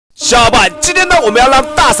小伙伴，今天呢，我们要让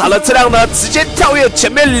大傻的车辆呢直接跳跃前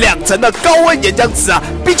面2层的高温岩浆池啊，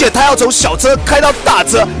并且它要从小车开到大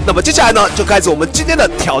车。那么接下来呢，就开始我们今天的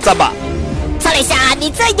挑战吧。查了一下，你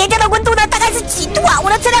这岩浆的温度呢，大概是几度啊？我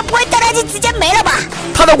的车辆不会掉下去直接没了吧？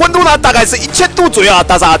它的温度呢，大概是1000度左右啊。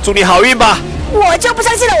大傻，祝你好运吧。我就不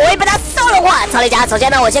相信了，我会被它烧的话。查了一下，首先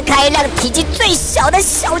呢，我先开一辆体积最小的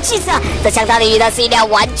小汽车，这相当于呢是一辆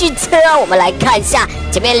玩具车。我们来看一下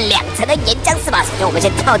前面2层的岩浆是吧？首先我们先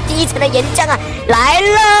跳第1层的岩浆啊，来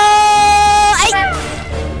喽！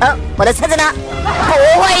我的车子呢？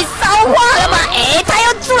不会烧化了吗？它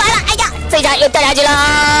又出来了！哎呀，这下又掉下去了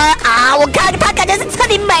啊！我看它感觉是彻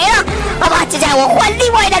底没了。好吧，接下来我换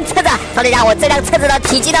另外一辆车子。查了一下，我这辆车子的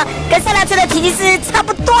体积呢，跟上辆车的体积是差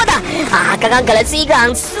不多的啊。刚刚可能是一个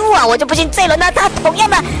行失误啊，我就不信这一轮呢，它同样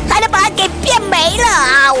的还能把它给变没了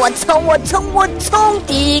啊！我冲！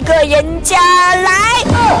第一个岩浆来，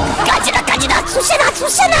赶紧的，出现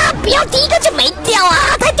了！不要第一个就没掉啊，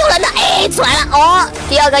太丢人了！出来了哦，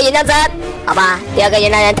第2个岩浆层。好吧，第2个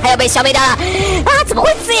岩浆人他又被消灭掉了啊！怎么会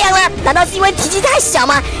这样呢？难道是因为体积太小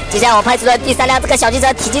吗？接下来我派出了第3辆这个小汽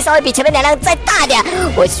车，体积稍微比前面2辆再大一点。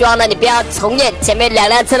我希望呢，你不要重演前面2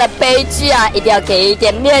辆车的悲剧啊！一定要给一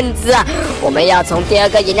点面子啊！我们要从第2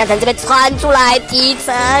个岩浆层这边穿出来，第1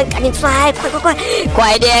层赶紧出来，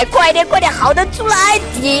快点！好的，出来！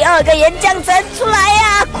第2个岩浆层出来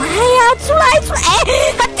呀！快呀，出来！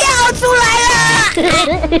它掉出来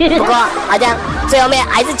了！不过好像最后面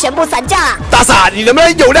还是全部散架了。大傻，你能不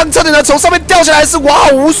能有辆车子呢从上面掉下来是完好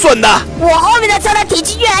无损的？我后面的车的体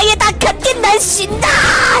积越来越大，肯定能行的。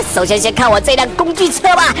首先先看我这辆工具车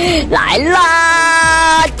吧，来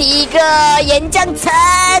啦！第1个岩浆层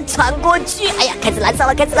穿过去，哎呀，开始燃烧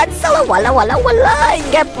了，完了，应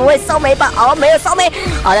该不会烧没吧？哦，没有烧没。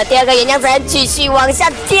好的，第2个岩浆层继续往下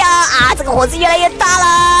掉啊，这个火势越来越大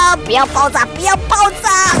了，不要爆炸，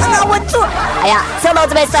很好稳住。哎呀，车头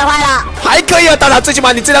这边摔坏了，还可以啊，大傻，最起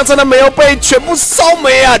码你这辆车呢没有被全部烧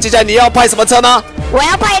没啊。接下来你要派什么车呢？我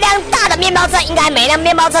要派一辆大的面包车，应该每辆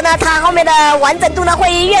面包车呢，它后面的完整度呢会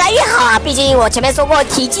越来越好啊。毕竟我前面说过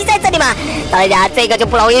体积在这里嘛，大家这个就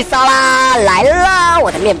不容易烧啦。来了，我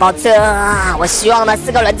的面包车啊！我希望呢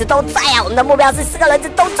4个轮子都在啊，我们的目标是4个轮子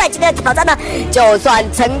都在。今天的挑战呢，就算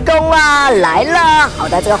成功啦！来了，好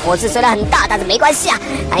的，这个火势虽然很大，但是没关系啊，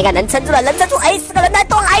它应该能撑住了，能撑住。4个轮胎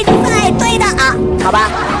都还在，对的啊，好吧，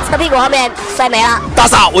车屁股后面摔没了。大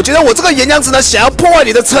傻，我觉得我这个岩浆子呢，想要破坏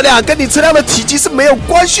你的车辆，跟你车辆的体积是没有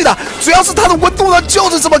关系的，主要是它的温度呢就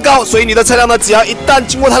是这么高，所以你的车辆呢，只要一旦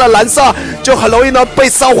经过它的燃烧，就很容易呢被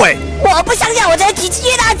烧毁。我不相信，我觉得体积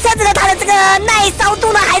越大的车子呢，它的这个耐烧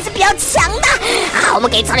度呢还是比较强的啊。我们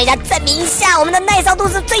给超人家证明一下，我们的耐烧度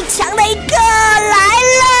是最强的一个。来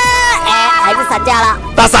了，还是散架了。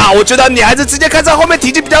大傻，我觉得你还是直接开上后面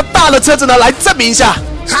体积比较大的车子呢，来证明一下。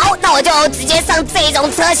好，那我就直接上这种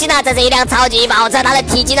车型了。这是一辆超级跑车，它的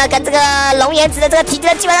体积呢跟这个龙岩池的这个体积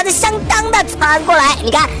呢基本上是相当的。穿过来，你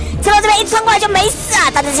看车头这边一穿过来就没事啊，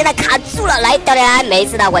但是现在卡住了，来掉下来，没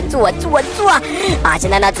事的，稳住啊！啊，现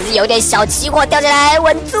在呢只是有点小起火，掉下来，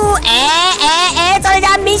稳住，找人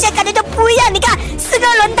家明显感觉就不一样。你看4个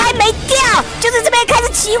轮胎没掉，就是这边开始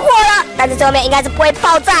起火了，但是最后面应该是不会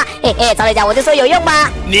爆炸。找人家我就说有用吗？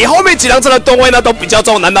你后面几辆车的吨位呢都比较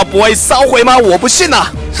重，难道不会烧毁吗？我不信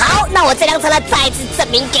啊！好，那我这辆车呢再次证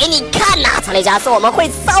明给你看呐！曹雷家说我们会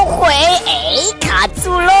烧毁，卡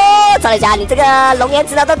住喽！曹雷家，你这个龙岩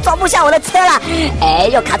池呢都装不下我的车了，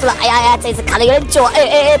又卡住了！哎呀，这次卡的有点久，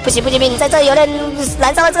不行，你在这里有点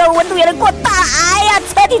燃烧的这个温度有点过大，哎呀，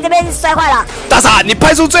车体这边摔坏了。大傻，你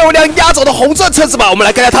派出最后一辆压轴的红色车子吧，我们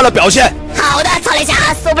来看看它的表现。好的，曹雷家，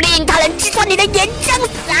说不定它能击穿你的岩浆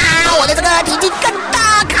啊！我的这个体积更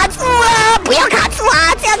大，卡住了，不要卡住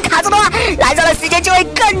啊！这样卡住的话，燃烧的时间就会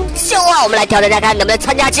更久啊！我们来挑战一下，看能不能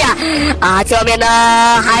穿下去啊！最后面呢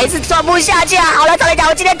还是穿不下去啊！好了，曹雷家，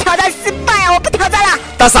我今天挑战失败啊，我不挑战了。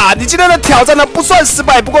大傻，你今天的挑战呢不算失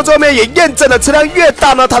败，不过最后面也验证了车辆越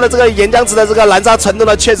大呢，它的这个岩浆池的这个燃烧程度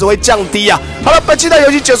呢确实会降低啊。好了，本期的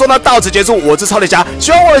游戏解说呢到此结束，我是超铁侠，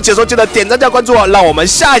喜欢我的解说记得点赞加关注哦，让我们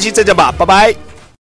下一期再见吧，拜拜。